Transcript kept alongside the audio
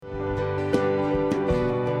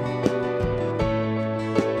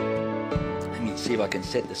see if I can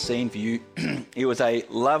set the scene for you. It was a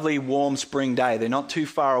lovely, warm spring day. They're not too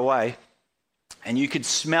far away. And you could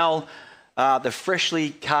smell the freshly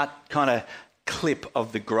cut kind of clip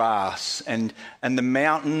of the grass and the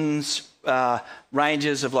mountains,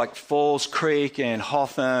 ranges of like Falls Creek and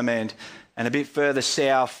Hotham and a bit further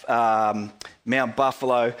south, Mount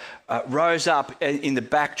Buffalo, rose up in the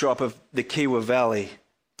backdrop of the Kiewa Valley.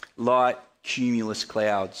 Light cumulus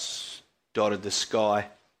clouds dotted the sky.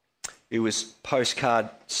 It was postcard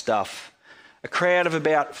stuff. A crowd of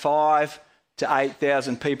about 5,000 to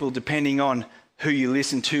 8,000 people, depending on who you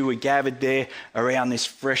listen to, were gathered there around this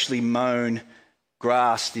freshly mown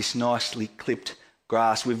grass, this nicely clipped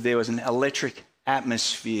grass. There was an electric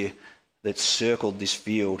atmosphere that circled this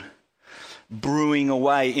field. Brewing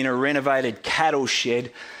away in a renovated cattle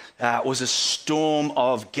shed was a storm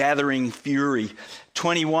of gathering fury.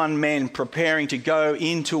 21 men preparing to go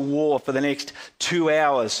into war for the next 2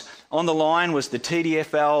 hours. On the line was the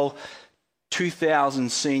TDFL 2000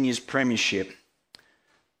 Seniors Premiership.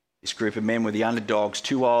 This group of men were the underdogs,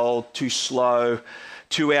 too old, too slow,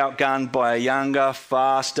 too outgunned by a younger,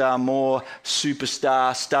 faster, more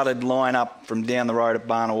superstar-studded lineup from down the road at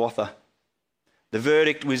Barnawatha. The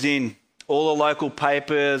verdict was in. All the local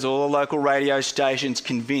papers, all the local radio stations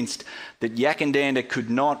convinced that Yackandandah could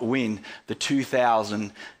not win the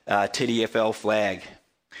 2000 TDFL flag.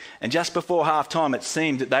 And just before half-time, it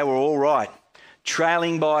seemed that they were all right.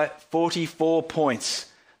 Trailing by 44 points,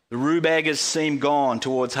 the Roobaggers seemed gone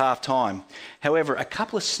towards half-time. However, a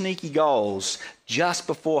couple of sneaky goals just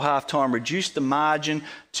before half-time reduced the margin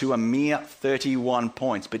to a mere 31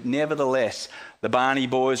 points. But nevertheless, the Barney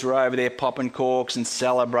boys were over there popping corks and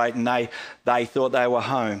celebrating. They thought they were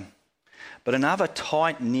home. But another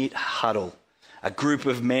tight-knit huddle, a group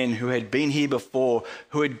of men who had been here before,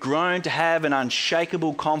 who had grown to have an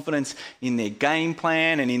unshakable confidence in their game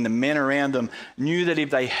plan and in the men around them, knew that if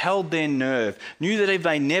they held their nerve, knew that if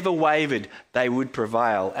they never wavered, they would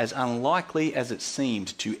prevail, as unlikely as it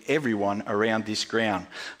seemed to everyone around this ground.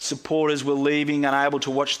 Supporters were leaving, unable to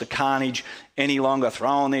watch the carnage any longer,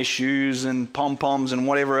 throwing their shoes and pom-poms and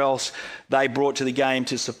whatever else they brought to the game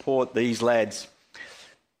to support these lads.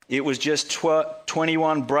 It was just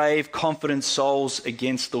 21 brave, confident souls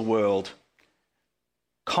against the world.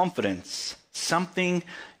 Confidence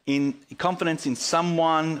in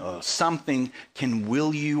someone or something can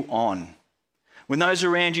will you on. When those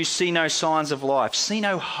around you see no signs of life, see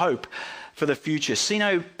no hope for the future, see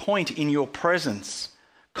no point in your presence,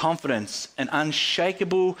 confidence, an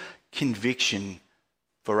unshakable conviction.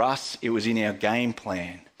 For us, it was in our game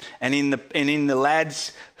plan and in the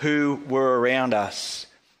lads who were around us.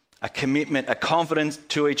 A commitment, a confidence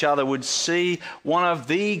to each other would see one of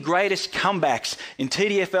the greatest comebacks in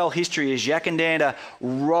TDFL history as Yackandandah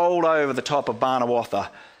rolled over the top of Barnawatha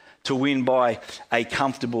to win by a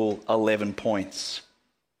comfortable 11 points.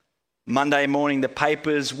 Monday morning, the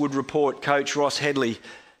papers would report Coach Ross Headley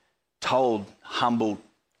told humbled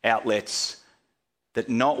outlets that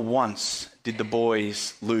not once did the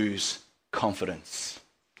boys lose confidence.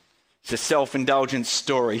 It's a self-indulgent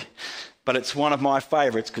story, but it's one of my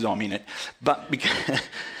favourites because I'm in it. But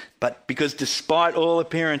because despite all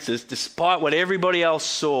appearances, despite what everybody else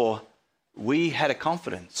saw, we had a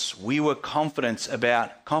confidence. We were confident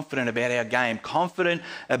about our game, confident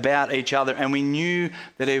about each other, and we knew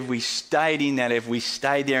that if we stayed in that, if we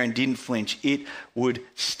stayed there and didn't flinch, it would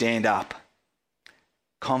stand up.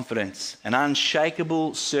 Confidence, an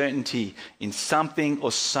unshakable certainty in something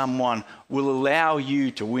or someone will allow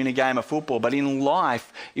you to win a game of football, but in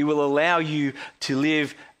life, it will allow you to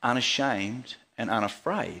live unashamed and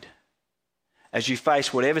unafraid. As you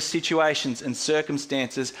face whatever situations and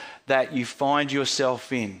circumstances that you find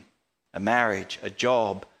yourself in, a marriage, a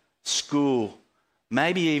job, school,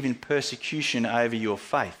 maybe even persecution over your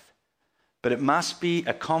faith. But it must be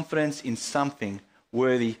a confidence in something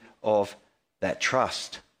worthy of that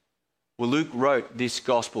trust. Well, Luke wrote this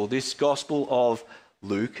gospel of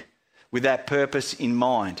Luke, with that purpose in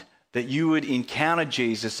mind, that you would encounter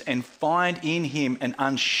Jesus and find in him an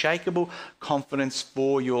unshakable confidence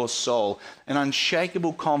for your soul, an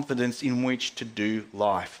unshakable confidence in which to do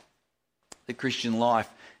life. The Christian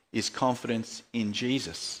life is confidence in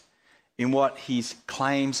Jesus, in what his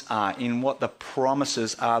claims are, in what the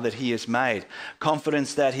promises are that he has made.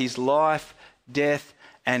 Confidence that his life, death,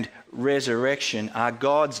 and resurrection are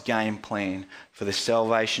God's game plan for the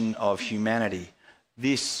salvation of humanity.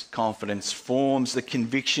 This confidence forms the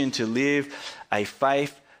conviction to live a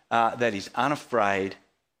faith that is unafraid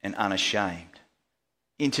and unashamed.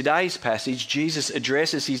 in today's passage, Jesus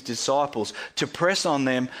addresses his disciples to press on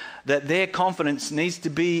them that their confidence needs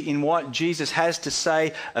to be in what Jesus has to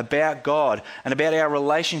say about God and about our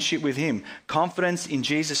relationship with him. Confidence in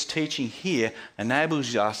Jesus' teaching here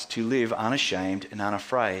enables us to live unashamed and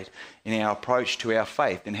unafraid in our approach to our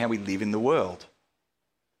faith and how we live in the world.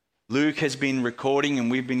 Luke has been recording, and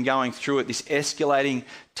we've been going through it, this escalating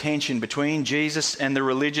tension between Jesus and the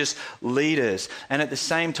religious leaders. And at the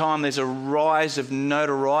same time, there's a rise of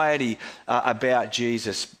notoriety about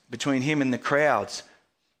Jesus between him and the crowds.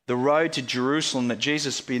 The road to Jerusalem that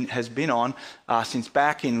Jesus has been on since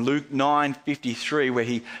back in Luke 9:53, where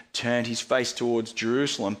he turned his face towards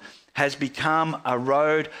Jerusalem, has become a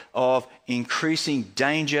road of increasing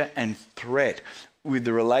danger and threat with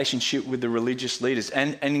the relationship with the religious leaders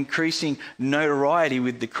and increasing notoriety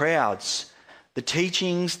with the crowds. The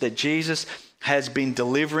teachings that Jesus has been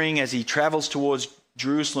delivering as he travels towards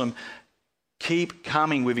Jerusalem keep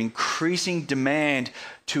coming with increasing demand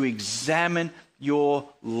to examine your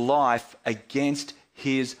life against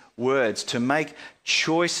his words, to make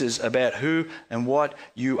choices about who and what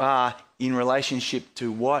you are in relationship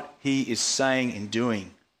to what he is saying and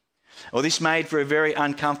doing. Well, this made for a very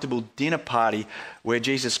uncomfortable dinner party where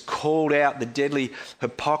Jesus called out the deadly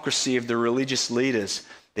hypocrisy of the religious leaders,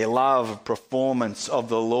 their love of performance of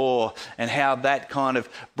the law, and how that kind of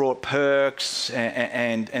brought perks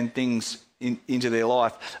and things into their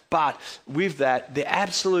life. But with that, the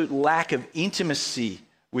absolute lack of intimacy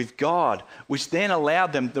with God, which then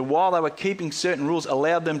allowed them, while they were keeping certain rules,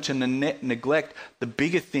 allowed them to neglect the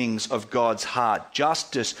bigger things of God's heart,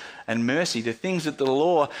 justice and mercy, the things that the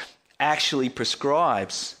law actually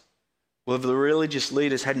prescribes. Well, if the religious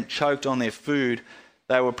leaders hadn't choked on their food,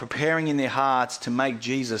 they were preparing in their hearts to make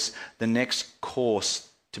Jesus the next course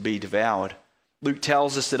to be devoured. Luke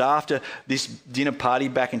tells us that after this dinner party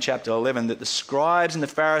back in chapter 11, that the scribes and the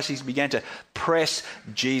Pharisees began to press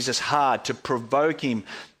Jesus hard, to provoke him.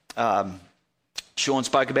 Sean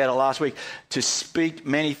spoke about it last week, to speak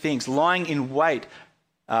many things, lying in wait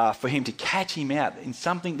for him, to catch him out in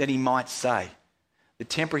something that he might say. The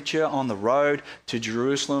temperature on the road to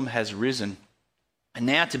Jerusalem has risen. And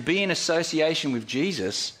now to be in association with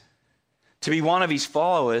Jesus, to be one of his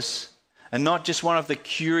followers, and not just one of the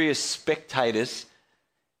curious spectators,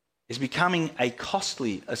 is becoming a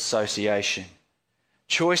costly association.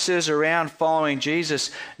 Choices around following Jesus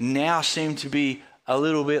now seem to be a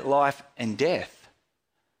little bit life and death.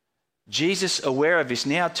 Jesus, aware of this,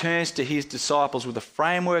 now turns to his disciples with a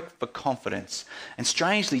framework for confidence. And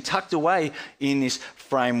strangely, tucked away in this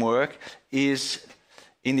framework is,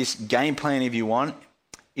 in this game plan if you want,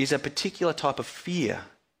 is a particular type of fear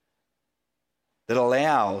that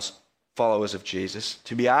allows followers of Jesus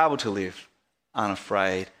to be able to live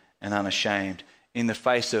unafraid and unashamed in the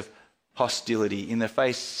face of hostility, in the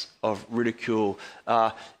face of ridicule,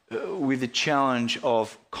 with the challenge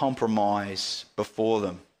of compromise before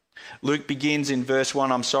them. Luke begins in verse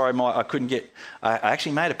 1. I'm sorry, I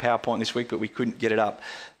actually made a PowerPoint this week, but we couldn't get it up.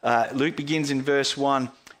 Luke begins in verse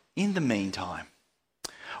 1. In the meantime,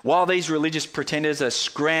 while these religious pretenders are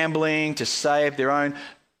scrambling to save their own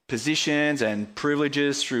positions and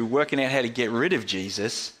privileges through working out how to get rid of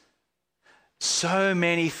Jesus, so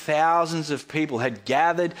many thousands of people had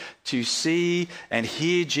gathered to see and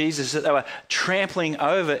hear Jesus that they were trampling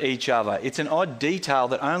over each other. It's an odd detail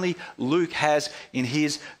that only Luke has in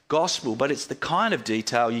his gospel, but it's the kind of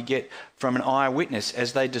detail you get from an eyewitness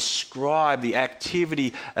as they describe the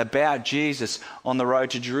activity about Jesus on the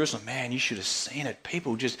road to Jerusalem. Man, you should have seen it.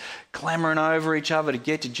 People just clamoring over each other to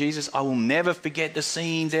get to Jesus. I will never forget the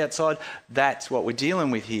scenes outside. That's what we're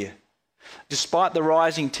dealing with here. Despite the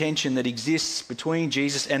rising tension that exists between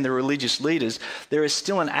Jesus and the religious leaders, there is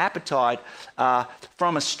still an appetite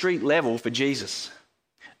from a street level for Jesus.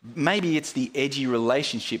 Maybe it's the edgy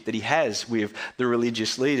relationship that he has with the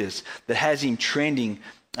religious leaders that has him trending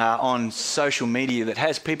on social media, that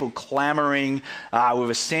has people clamoring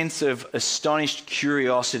with a sense of astonished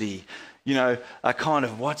curiosity. You know, a kind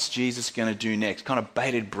of what's Jesus going to do next, kind of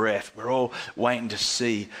bated breath. We're all waiting to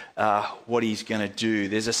see what he's going to do.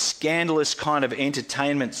 There's a scandalous kind of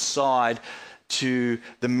entertainment side to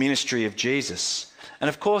the ministry of Jesus. And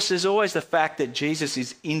of course, there's always the fact that Jesus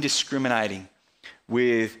is indiscriminating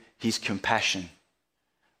with his compassion,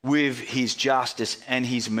 with his justice and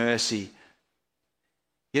his mercy.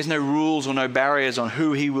 He has no rules or no barriers on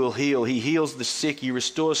who he will heal. He heals the sick. He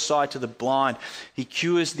restores sight to the blind. He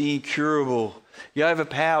cures the incurable. He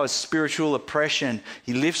overpowers spiritual oppression.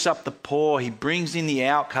 He lifts up the poor. He brings in the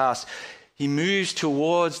outcast. He moves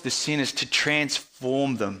towards the sinners to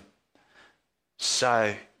transform them.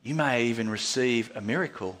 So you may even receive a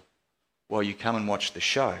miracle while you come and watch the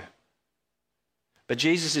show. But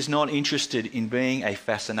Jesus is not interested in being a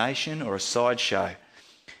fascination or a sideshow.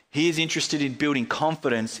 He is interested in building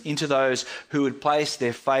confidence into those who would place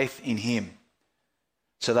their faith in him,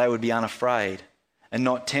 so they would be unafraid and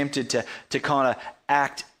not tempted to kind of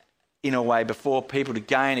act in a way before people to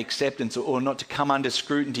gain acceptance or not to come under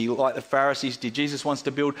scrutiny like the Pharisees did. Jesus wants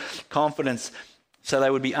to build confidence so they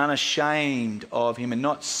would be unashamed of him and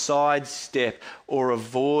not sidestep or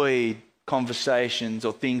avoid conversations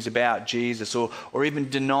or things about Jesus or even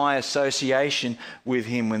deny association with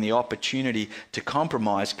him when the opportunity to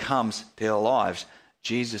compromise comes to their lives.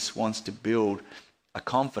 Jesus wants to build a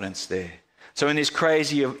confidence there. So in this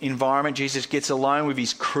crazy environment, Jesus gets alone with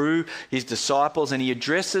his crew, his disciples, and he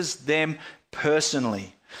addresses them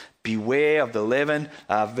personally. Beware of the leaven,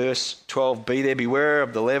 verse 12b there, beware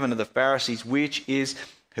of the leaven of the Pharisees, which is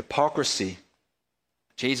hypocrisy.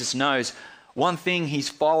 Jesus knows one thing his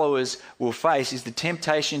followers will face is the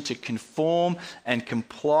temptation to conform and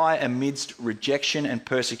comply amidst rejection and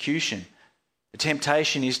persecution. The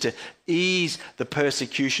temptation is to ease the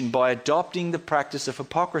persecution by adopting the practice of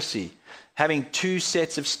hypocrisy, having two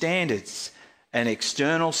sets of standards, an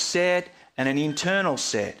external set and an internal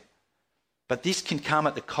set. But this can come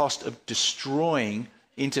at the cost of destroying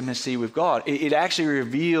intimacy with God. It actually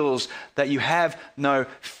reveals that you have no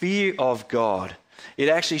fear of God. It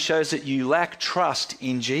actually shows that you lack trust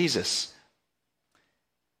in Jesus.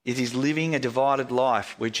 It is living a divided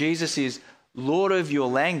life where Jesus is Lord of your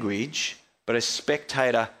language, but a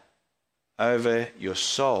spectator over your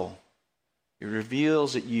soul. It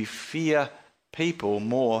reveals that you fear people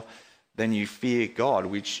more than you fear God,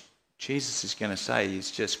 which Jesus is going to say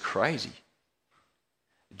is just crazy.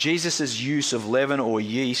 Jesus' use of leaven or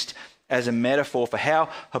yeast as a metaphor for how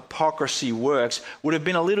hypocrisy works would have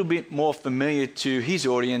been a little bit more familiar to his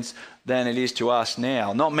audience than it is to us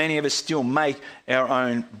now. Not many of us still make our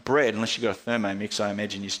own bread, unless you've got a Thermomix. I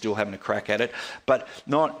imagine you're still having a crack at it, but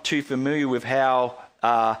not too familiar with how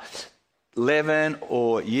leaven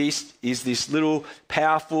or yeast is this little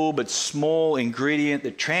powerful but small ingredient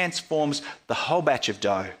that transforms the whole batch of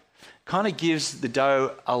dough. Kind of gives the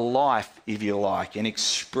dough a life, if you like, an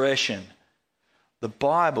expression. The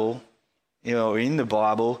Bible, in the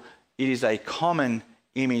Bible, it is a common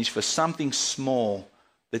image for something small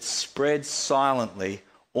that spreads silently,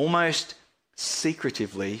 almost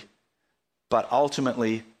secretively, but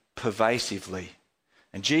ultimately pervasively.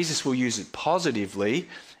 And Jesus will use it positively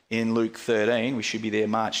in Luke 13, we should be there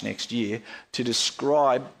March next year, to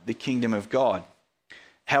describe the kingdom of God.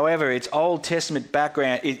 However, its Old Testament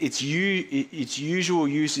background, its usual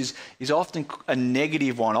use is often a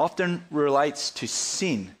negative one, often relates to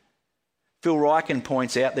sin. Phil Ryken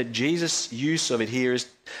points out that Jesus' use of it here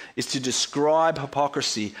is to describe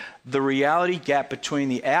hypocrisy, the reality gap between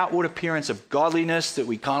the outward appearance of godliness that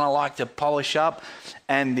we kind of like to polish up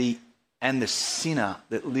and the sinner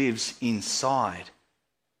that lives inside.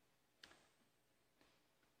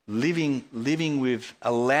 Living with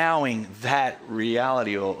allowing that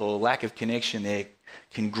reality or lack of connection there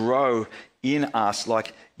can grow in us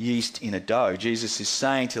like yeast in a dough. Jesus is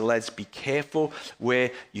saying to the lads, be careful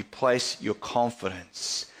where you place your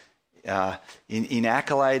confidence. In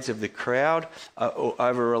accolades of the crowd or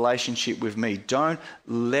over a relationship with me. Don't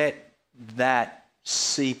let that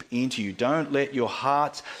seep into you. Don't let your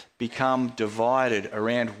hearts become divided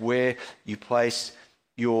around where you place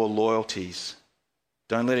your loyalties.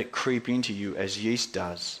 Don't let it creep into you as yeast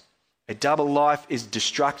does. A double life is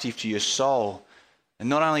destructive to your soul. And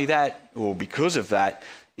not only that, or because of that,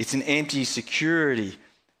 it's an empty security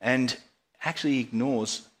and actually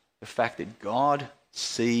ignores the fact that God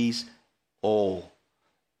sees all.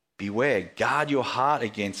 Beware, guard your heart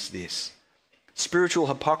against this. Spiritual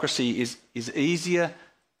hypocrisy is easier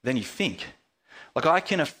than you think. Like I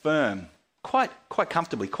can affirm quite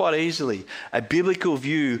comfortably, quite easily, a biblical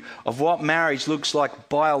view of what marriage looks like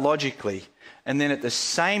biologically, and then at the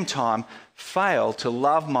same time fail to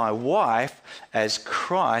love my wife as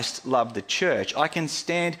Christ loved the church. I can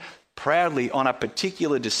stand proudly on a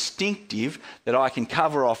particular distinctive that I can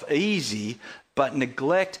cover off easy, but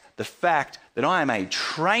neglect the fact that I am a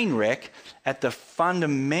train wreck at the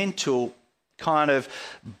fundamental kind of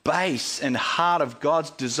base and heart of God's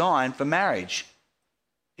design for marriage.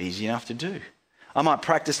 Easy enough to do. I might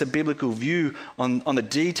practice a biblical view on the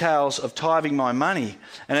details of tithing my money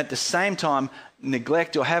and at the same time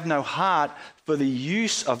neglect or have no heart for the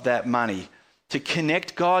use of that money to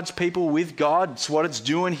connect God's people with God. It's what it's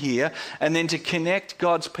doing here. And then to connect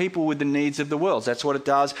God's people with the needs of the world. That's what it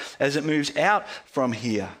does as it moves out from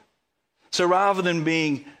here. So rather than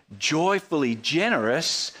being joyfully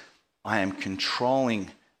generous, I am controlling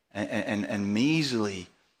and measly,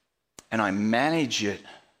 and I manage it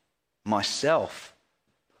myself.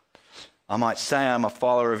 I might say I'm a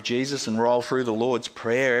follower of Jesus and roll through the Lord's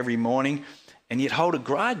Prayer every morning and yet hold a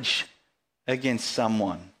grudge against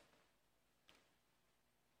someone.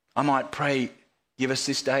 I might pray, give us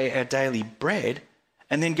this day our daily bread,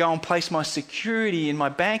 and then go and place my security in my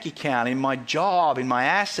bank account, in my job, in my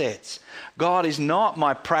assets. God is not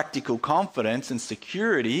my practical confidence and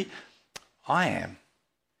security. I am.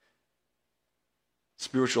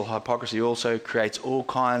 Spiritual hypocrisy also creates all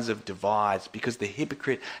kinds of divides because the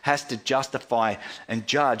hypocrite has to justify and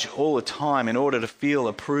judge all the time in order to feel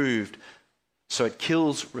approved. So it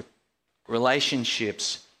kills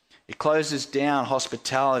relationships. It closes down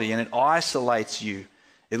hospitality and it isolates you.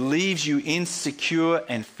 It leaves you insecure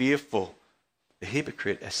and fearful. The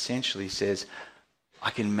hypocrite essentially says, I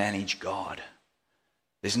can manage God.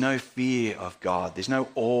 There's no fear of God. There's no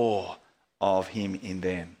awe of him in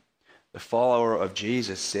them. The follower of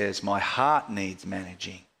Jesus says, my heart needs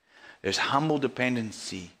managing. There's humble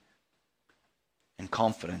dependency and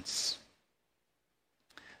confidence.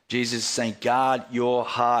 Jesus is saying, guard your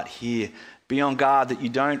heart here. Be on guard that you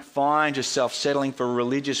don't find yourself settling for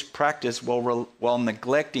religious practice while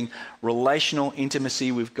neglecting relational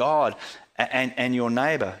intimacy with God and your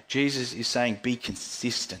neighbour. Jesus is saying, be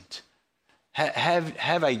consistent.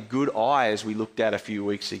 Have a good eye, as we looked at a few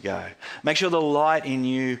weeks ago. Make sure the light in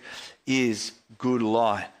you is good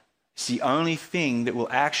light. It's the only thing that will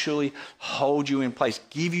actually hold you in place,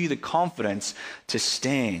 give you the confidence to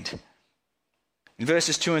stand. In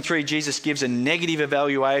verses 2 and 3, Jesus gives a negative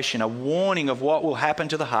evaluation, a warning of what will happen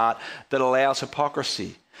to the heart that allows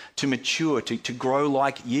hypocrisy to mature, to grow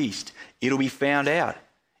like yeast. It'll be found out.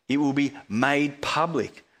 It will be made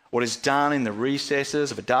public. What is done in the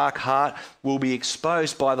recesses of a dark heart will be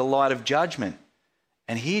exposed by the light of judgment.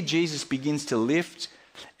 And here Jesus begins to lift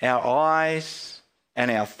our eyes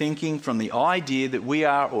and our thinking from the idea that we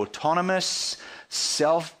are autonomous,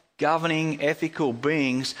 self-governing, ethical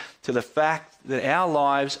beings to the fact that our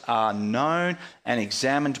lives are known and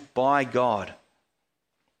examined by God.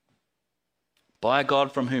 By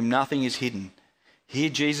God from whom nothing is hidden. Here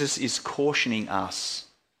Jesus is cautioning us.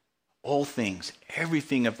 All things,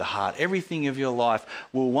 everything of the heart, everything of your life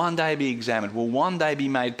will one day be examined, will one day be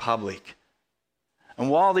made public. And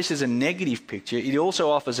while this is a negative picture, it also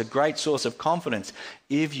offers a great source of confidence.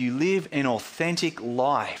 If you live an authentic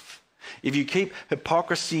life, if you keep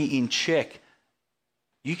hypocrisy in check,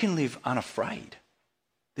 you can live unafraid.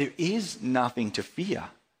 There is nothing to fear.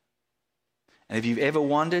 And if you've ever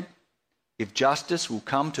wondered if justice will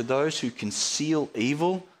come to those who conceal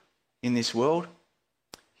evil in this world,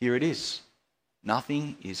 here it is.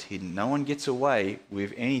 Nothing is hidden. No one gets away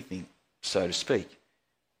with anything, so to speak.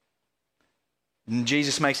 And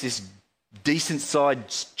Jesus makes this decent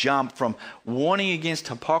side jump from warning against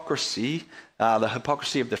hypocrisy, the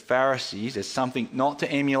hypocrisy of the Pharisees as something not to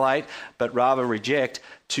emulate but rather reject,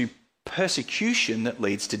 to persecution that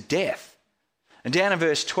leads to death. And down in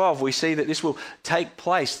verse 12 we see that this will take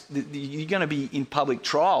place. You're going to be in public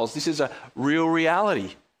trials. This is a real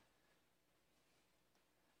reality.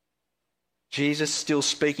 Jesus still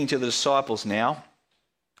speaking to the disciples now,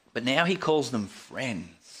 but now he calls them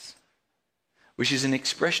friends, which is an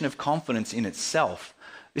expression of confidence in itself.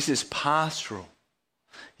 This is pastoral.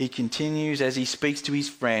 He continues as he speaks to his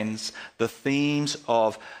friends the themes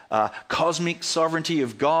of cosmic sovereignty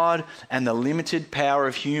of God and the limited power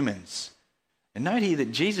of humans. And note here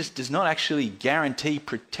that Jesus does not actually guarantee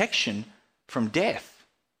protection from death,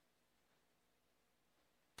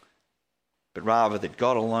 but rather that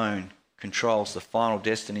God alone controls the final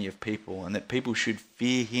destiny of people and that people should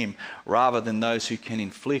fear him rather than those who can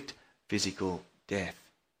inflict physical death.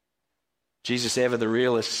 Jesus, ever the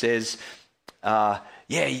realist, says,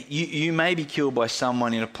 you may be killed by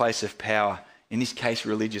someone in a place of power, in this case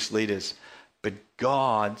religious leaders, but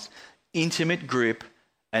God's intimate grip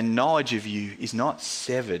and knowledge of you is not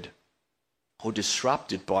severed or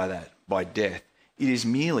disrupted by death. It is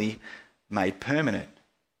merely made permanent.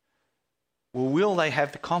 Well, will they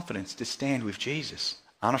have the confidence to stand with Jesus,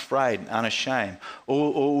 unafraid and unashamed?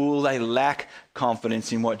 Or will they lack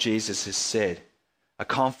confidence in what Jesus has said? A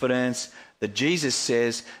confidence that Jesus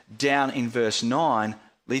says down in verse 9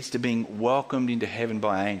 leads to being welcomed into heaven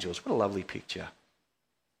by angels. What a lovely picture.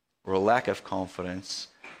 Or a lack of confidence,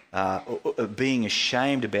 being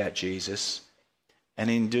ashamed about Jesus, and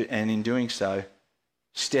in doing so,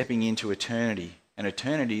 stepping into eternity. An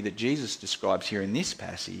eternity that Jesus describes here in this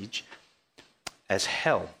passage as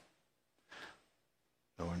hell.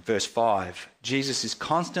 Or in verse 5, Jesus is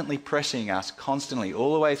constantly pressing us,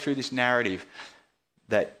 all the way through this narrative,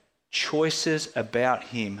 that choices about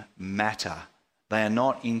him matter. They are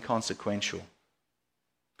not inconsequential.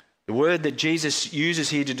 The word that Jesus uses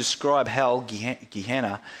here to describe hell,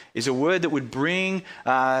 Gehenna, is a word that would bring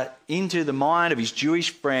into the mind of his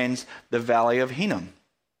Jewish friends the Valley of Hinnom.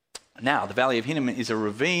 Now, the Valley of Hinnom is a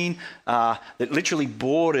ravine that literally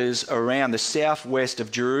borders around the southwest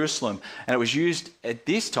of Jerusalem. And it was used at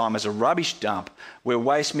this time as a rubbish dump where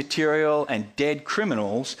waste material and dead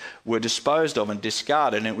criminals were disposed of and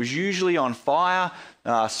discarded. And it was usually on fire,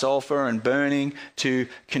 sulfur and burning to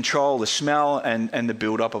control the smell and the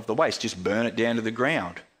build-up of the waste. Just burn it down to the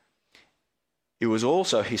ground. It was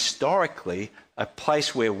also historically a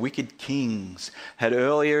place where wicked kings had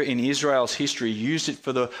earlier in Israel's history used it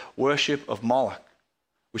for the worship of Moloch,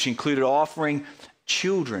 which included offering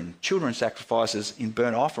children sacrifices in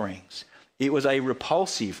burnt offerings. It was a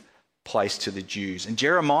repulsive place to the Jews. And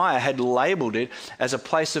Jeremiah had labelled it as a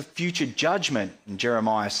place of future judgment in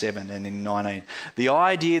Jeremiah 7 and in 19. The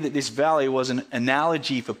idea that this valley was an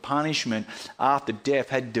analogy for punishment after death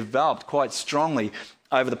had developed quite strongly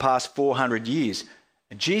over the past 400 years.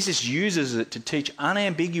 And Jesus uses it to teach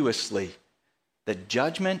unambiguously that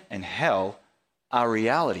judgment and hell are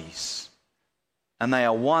realities, and they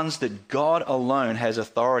are ones that God alone has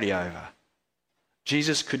authority over.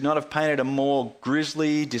 Jesus could not have painted a more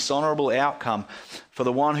grisly, dishonourable outcome for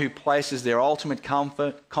the one who places their ultimate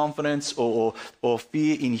confidence or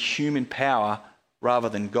fear in human power rather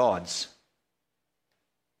than God's.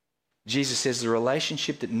 Jesus says the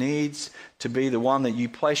relationship that needs to be the one that you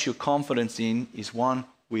place your confidence in is one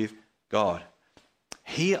with God.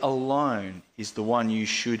 He alone is the one you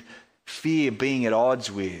should fear being at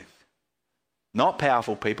odds with. Not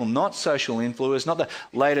powerful people, not social influence, not the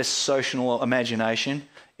latest social imagination.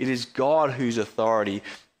 It is God whose authority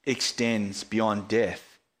extends beyond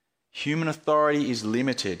death. Human authority is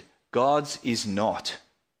limited. God's is not.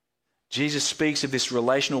 Jesus speaks of this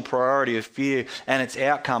relational priority of fear and its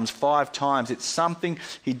outcomes 5 times. It's something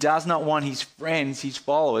he does not want his friends, his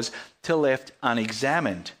followers, to left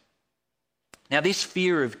unexamined. Now, this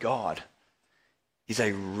fear of God is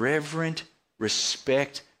a reverent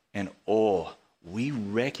respect and awe. We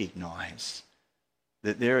recognize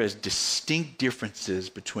that there is distinct differences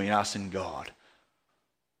between us and God.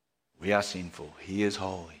 We are sinful. He is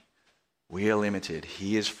holy. We are limited.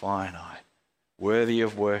 He is finite, worthy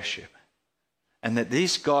of worship. And that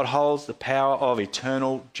this God holds the power of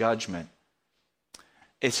eternal judgment.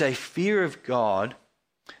 It's a fear of God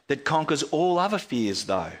that conquers all other fears,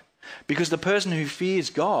 though, because the person who fears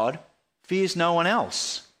God fears no one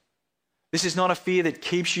else. This is not a fear that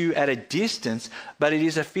keeps you at a distance, but it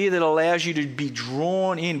is a fear that allows you to be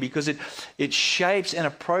drawn in because it shapes an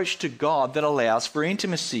approach to God that allows for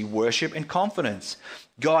intimacy, worship, and confidence.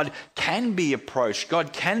 God can be approached,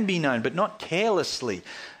 God can be known, but not carelessly,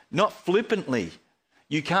 not flippantly.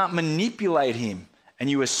 You can't manipulate him, and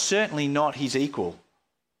you are certainly not his equal.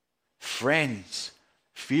 Friends,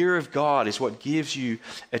 fear of God is what gives you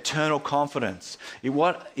eternal confidence.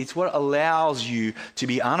 It's what allows you to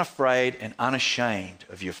be unafraid and unashamed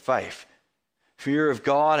of your faith. Fear of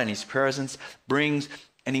God and his presence brings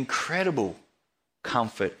an incredible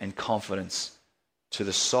comfort and confidence to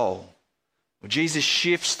the soul. Well, Jesus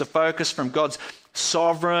shifts the focus from God's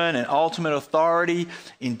sovereign and ultimate authority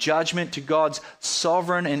in judgment to God's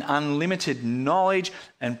sovereign and unlimited knowledge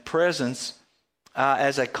and presence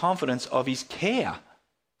as a confidence of his care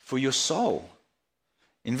for your soul.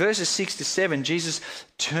 In verses 6 to 7, Jesus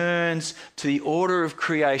turns to the order of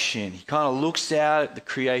creation. He kind of looks out at the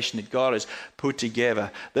creation that God has put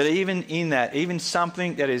together. That even in that, even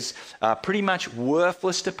something that is pretty much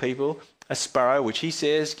worthless to people, a sparrow, which he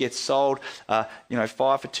says gets sold 5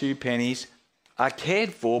 for 2 pennies, are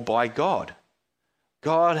cared for by God.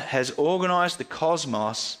 God has organized the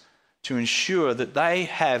cosmos to ensure that they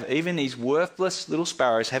have, even these worthless little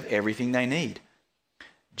sparrows, have everything they need.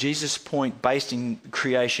 Jesus' point based in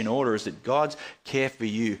creation order is that God's care for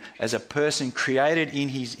you as a person created in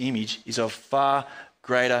his image is of far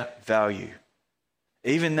greater value.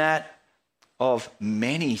 Even that of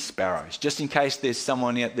many sparrows. Just in case there's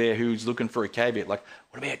someone out there who's looking for a caveat, like,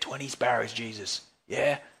 what about 20 sparrows, Jesus?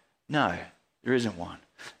 Yeah? No, there isn't one.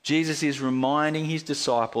 Jesus is reminding his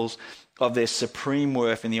disciples of their supreme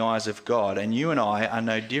worth in the eyes of God, and you and I are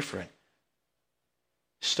no different.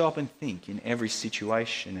 Stop and think in every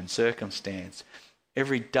situation and circumstance,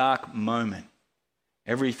 every dark moment,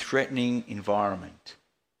 every threatening environment.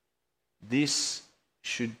 This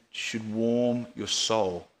should warm your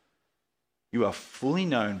soul. You are fully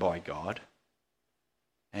known by God,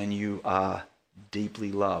 and you are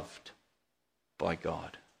deeply loved by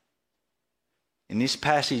God. In this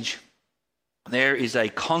passage, There is a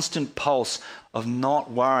constant pulse of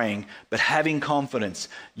not worrying, but having confidence.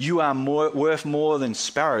 You are worth more than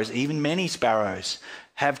sparrows, even many sparrows.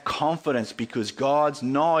 Have confidence because God's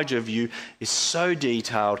knowledge of you is so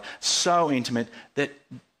detailed, so intimate, that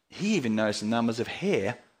he even knows the numbers of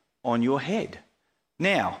hair on your head.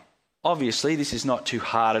 Now, obviously, this is not too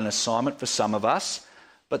hard an assignment for some of us,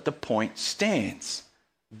 but the point stands.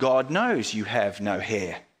 God knows you have no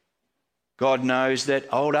hair. God knows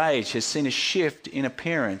that old age has seen a shift in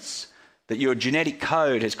appearance, that your genetic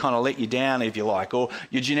code has kind of let you down, if you like, or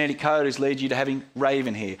your genetic code has led you to having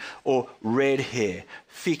raven hair or red hair,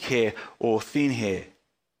 thick hair or thin hair,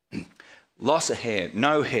 loss of hair,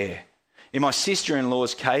 no hair. In my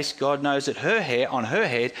sister-in-law's case, God knows that her hair on her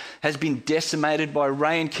head has been decimated by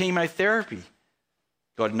ray and chemotherapy.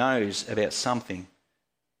 God knows about something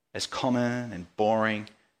as common and boring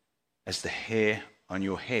as the hair on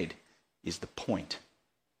your head is the point.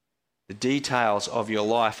 The details of your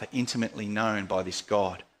life are intimately known by this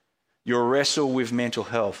God. Your wrestle with mental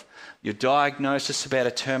health, your diagnosis about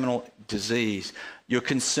a terminal disease, your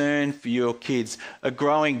concern for your kids, a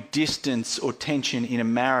growing distance or tension in a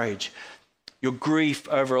marriage, your grief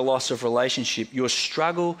over a loss of relationship, your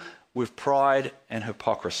struggle with pride and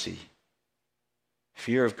hypocrisy.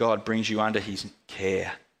 Fear of God brings you under his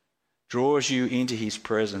care, draws you into his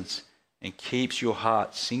presence, and keeps your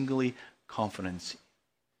heart singly confident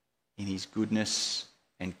in his goodness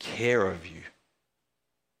and care of you.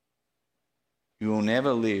 You will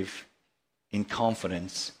never live in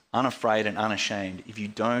confidence, unafraid and unashamed, if you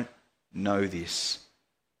don't know this.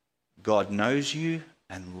 God knows you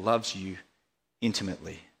and loves you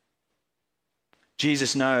intimately.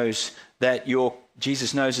 Jesus knows that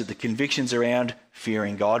the convictions around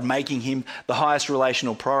fearing God, making him the highest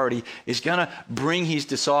relational priority, is going to bring his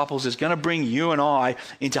disciples, is going to bring you and I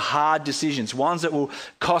into hard decisions, ones that will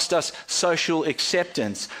cost us social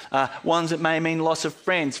acceptance, ones that may mean loss of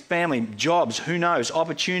friends, family, jobs, who knows,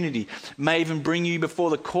 opportunity, may even bring you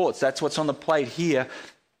before the courts. That's what's on the plate here,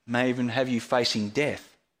 may even have you facing death.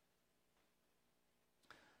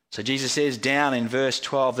 So Jesus says down in verse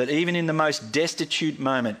 12 that even in the most destitute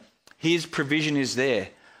moment, his provision is there.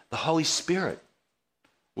 The Holy Spirit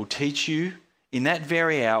will teach you in that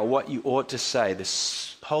very hour what you ought to say.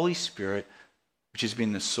 The Holy Spirit, which has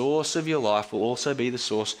been the source of your life, will also be the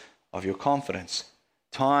source of your confidence.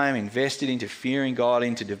 Time invested into fearing God,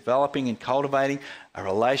 into developing and cultivating a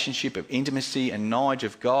relationship of intimacy and knowledge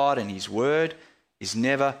of God and his word is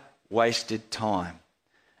never wasted time.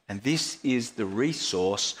 And this is the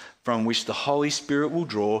resource from which the Holy Spirit will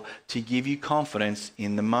draw to give you confidence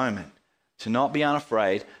in the moment, to not be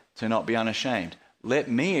unafraid, to not be unashamed.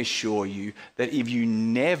 Let me assure you that if you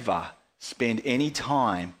never spend any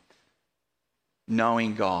time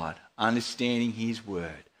knowing God, understanding his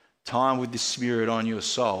word, time with the Spirit on your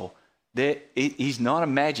soul, he's not a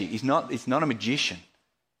magic. It's not a magician.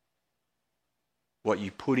 What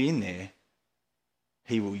you put in there,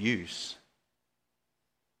 he will use.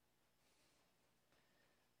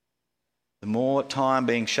 The more time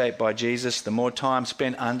being shaped by Jesus, the more time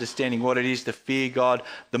spent understanding what it is to fear God,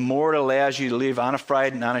 the more it allows you to live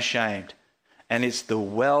unafraid and unashamed. And it's the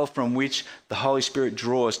well from which the Holy Spirit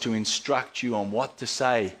draws to instruct you on what to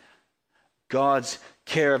say. God's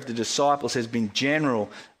care of the disciples has been general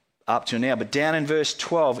up to now, but down in verse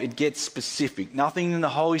 12, it gets specific. Nothing in the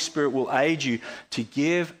Holy Spirit will aid you to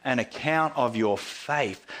give an account of your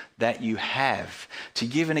faith that you have, to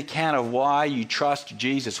give an account of why you trust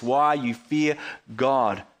Jesus, why you fear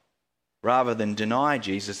God, rather than deny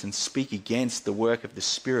Jesus and speak against the work of the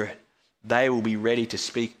Spirit. They will be ready to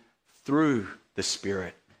speak through the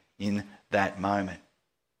Spirit in that moment.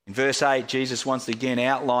 In verse 8, Jesus once again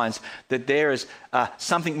outlines that there is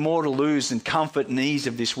something more to lose than comfort and ease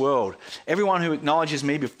of this world. Everyone who acknowledges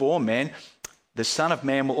me before men, the Son of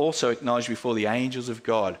Man will also acknowledge before the angels of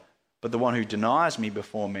God. But the one who denies me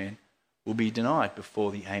before men will be denied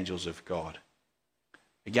before the angels of God.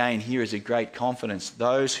 Again, here is a great confidence.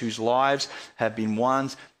 Those whose lives have been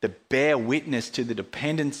ones that bear witness to the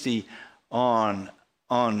dependency on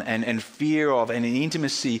and fear of and an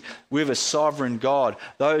intimacy with a sovereign God.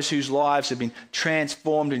 Those whose lives have been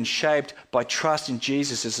transformed and shaped by trust in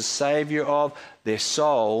Jesus as the Saviour of their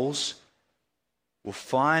souls will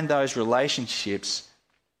find those relationships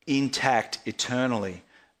intact eternally.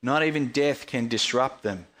 Not even death can disrupt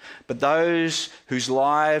them. But those whose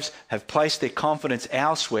lives have placed their confidence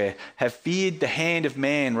elsewhere, have feared the hand of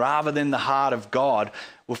man rather than the heart of God,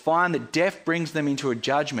 will find that death brings them into a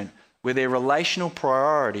judgment where their relational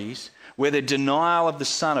priorities, where their denial of the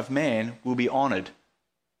Son of Man will be honoured.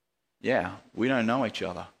 Yeah, we don't know each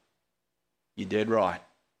other. You're dead right.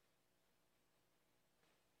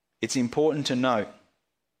 it's important to note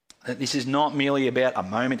that this is not merely about a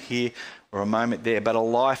moment here or a moment there, but a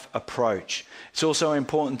life approach. It's also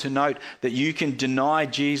important to note that you can deny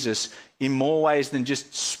Jesus in more ways than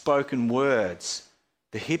just spoken words.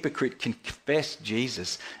 The hypocrite can confess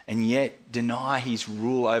Jesus and yet deny his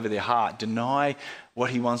rule over their heart, deny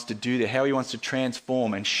what he wants to do there, how he wants to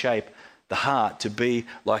transform and shape the heart to be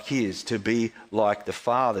like his, to be like the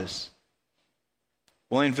Father's.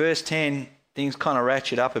 Well, in verse 10, things kind of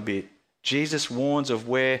ratchet up a bit. Jesus warns of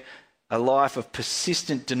where a life of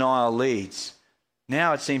persistent denial leads.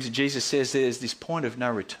 Now it seems that Jesus says there's this point of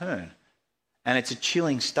no return, and it's a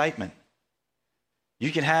chilling statement.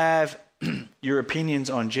 You can have your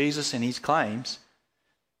opinions on Jesus and his claims,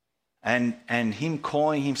 and him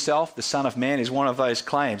calling himself the Son of Man is one of those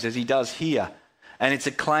claims, as he does here. And it's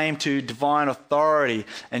a claim to divine authority.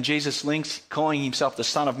 And Jesus links calling himself the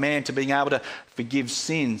Son of Man to being able to forgive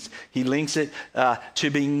sins. He links it to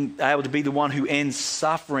being able to be the one who ends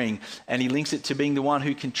suffering. And he links it to being the one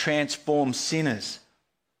who can transform sinners.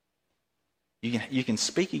 You can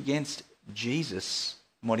speak against Jesus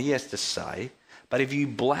and what he has to say, but if you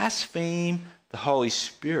blaspheme the Holy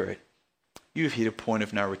Spirit, you've hit a point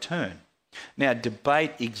of no return. Now,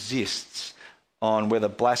 debate exists on whether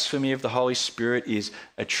blasphemy of the Holy Spirit is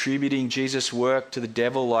attributing Jesus' work to the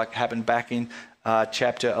devil like happened back in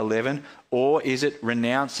chapter 11, or is it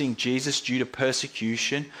renouncing Jesus due to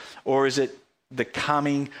persecution, or is it the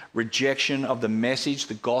coming rejection of the message,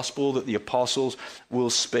 the gospel that the apostles will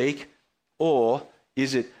speak, or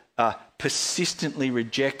is it persistently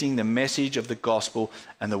rejecting the message of the gospel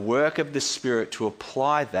and the work of the Spirit to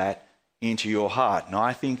apply that into your heart? And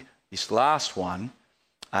I think this last one,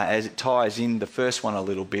 as it ties in the first one a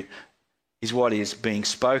little bit, is what is being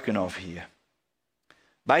spoken of here.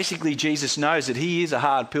 Basically, Jesus knows that he is a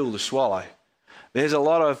hard pill to swallow. There's a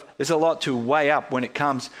lot to weigh up when it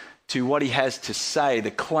comes to what he has to say, the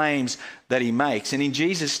claims that he makes. And in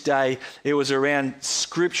Jesus' day, it was around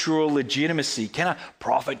scriptural legitimacy. Can a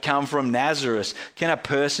prophet come from Nazareth? Can a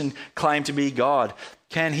person claim to be God?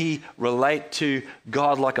 Can he relate to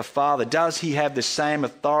God like a father? Does he have the same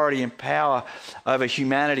authority and power over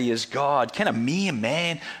humanity as God? Can a mere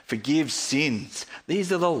man forgive sins?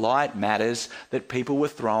 These are the light matters that people were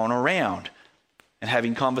throwing around and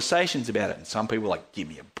having conversations about it. And some people are like, give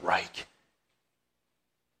me a break.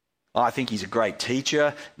 I think he's a great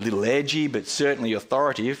teacher, a little edgy, but certainly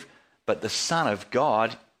authoritative. But the Son of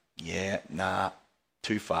God,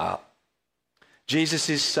 too far. Jesus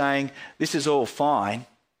is saying, this is all fine,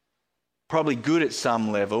 probably good at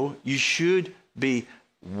some level. You should be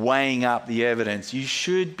weighing up the evidence. You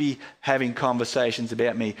should be having conversations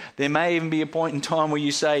about me. There may even be a point in time where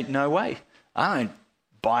you say, no way, I don't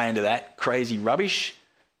buy into that crazy rubbish.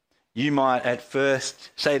 You might at first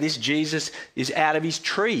say this Jesus is out of his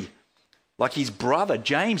tree, like his brother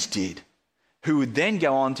James did, who would then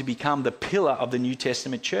go on to become the pillar of the New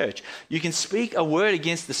Testament church. You can speak a word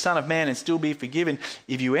against the Son of Man and still be forgiven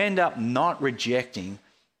if you end up not rejecting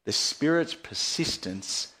the Spirit's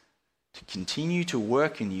persistence to continue to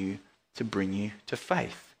work in you to bring you to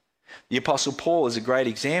faith. The Apostle Paul is a great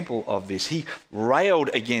example of this. He railed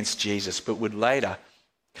against Jesus but would later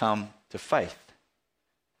come to faith.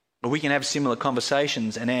 But we can have similar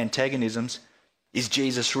conversations and antagonisms. Is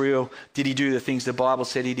Jesus real? Did he do the things the Bible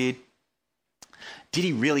said he did? Did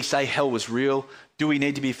he really say hell was real? Do we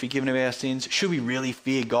need to be forgiven of our sins? Should we really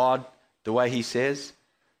fear God the way he says?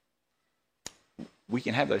 We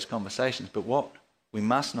can have those conversations, but what we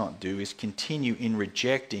must not do is continue in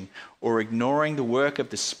rejecting or ignoring the work of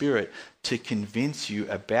the Spirit to convince you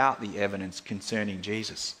about the evidence concerning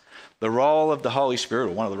Jesus. The role of the Holy Spirit,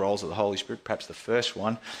 or one of the roles of the Holy Spirit, perhaps the first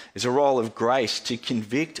one, is a role of grace to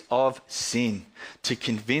convict of sin, to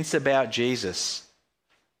convince about Jesus.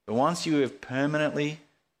 But once you have permanently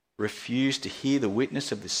refused to hear the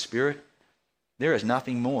witness of the Spirit, there is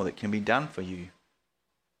nothing more that can be done for you,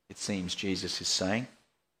 it seems Jesus is saying.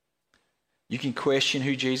 You can question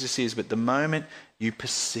who Jesus is, but the moment you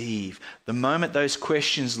perceive, the moment those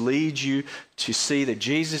questions lead you to see that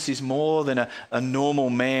Jesus is more than a normal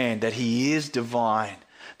man, that he is divine,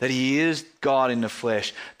 that he is God in the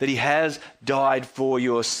flesh, that he has died for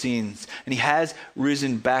your sins, and he has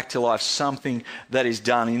risen back to life, something that is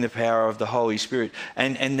done in the power of the Holy Spirit,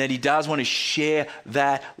 and that he does want to share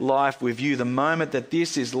that life with you. The moment that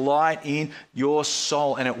this is light in your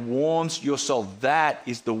soul and it warms your soul, that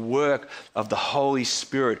is the work of the Holy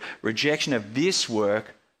Spirit. Rejection of this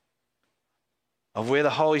work, of where the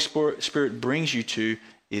Holy Spirit brings you to,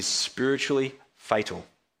 is spiritually fatal.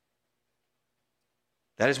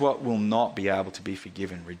 That is what will not be able to be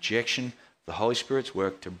forgiven. Rejection of the Holy Spirit's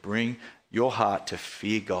work to bring your heart to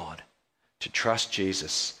fear God, to trust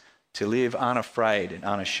Jesus, to live unafraid and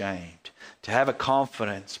unashamed, to have a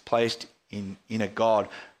confidence placed in a God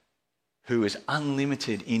who is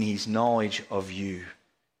unlimited in his knowledge of you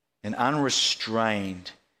and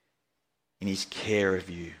unrestrained in his care of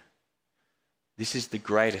you. This is the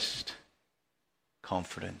greatest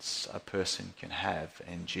confidence a person can have.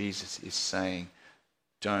 And Jesus is saying,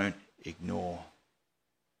 don't ignore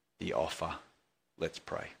the offer. Let's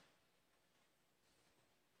pray.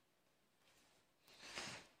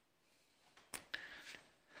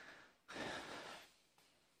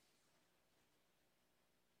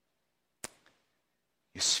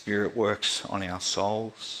 Your Spirit works on our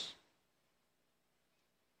souls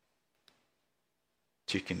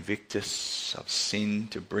to convict us of sin,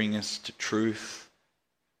 to bring us to truth,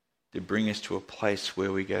 to bring us to a place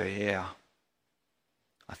where we go, yeah,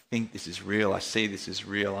 I think this is real. I see this is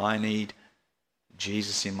real. I need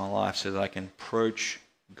Jesus in my life so that I can approach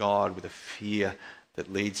God with a fear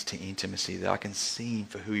that leads to intimacy, that I can see him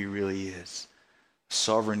for who he really is. A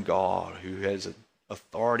sovereign God who has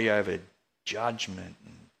authority over judgment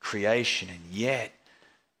and creation, and yet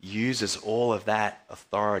uses all of that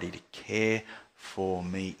authority to care for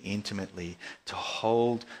me intimately, to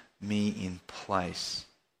hold me in place.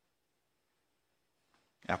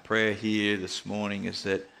 Our prayer here this morning is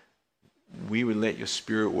that we would let your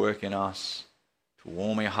Spirit work in us to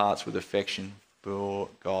warm our hearts with affection for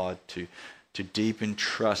God, to deepen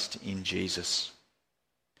trust in Jesus.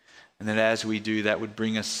 And that as we do, that would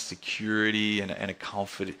bring us security and a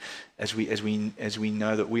comfort as we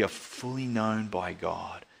know that we are fully known by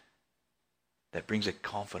God. That brings a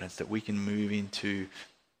confidence that we can move into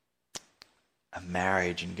a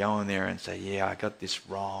marriage and go in there and say, yeah, I got this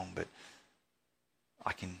wrong, but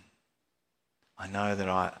I know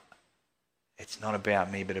that it's not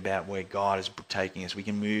about me, but about where God is taking us. We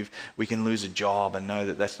can lose a job and know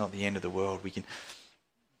that that's not the end of the world. We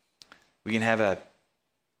can have a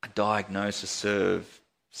diagnosis of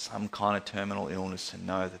some kind of terminal illness and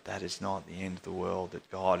know that that is not the end of the world, that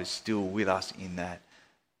God is still with us in that.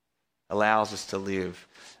 Allows us to live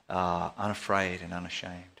unafraid and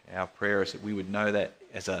unashamed. Our prayer is that we would know that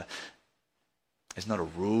as not a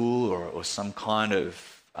rule or some kind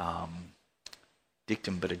of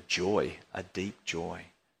dictum, but a joy, a deep joy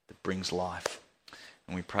that brings life.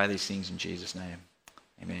 And we pray these things in Jesus' name.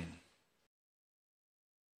 Amen.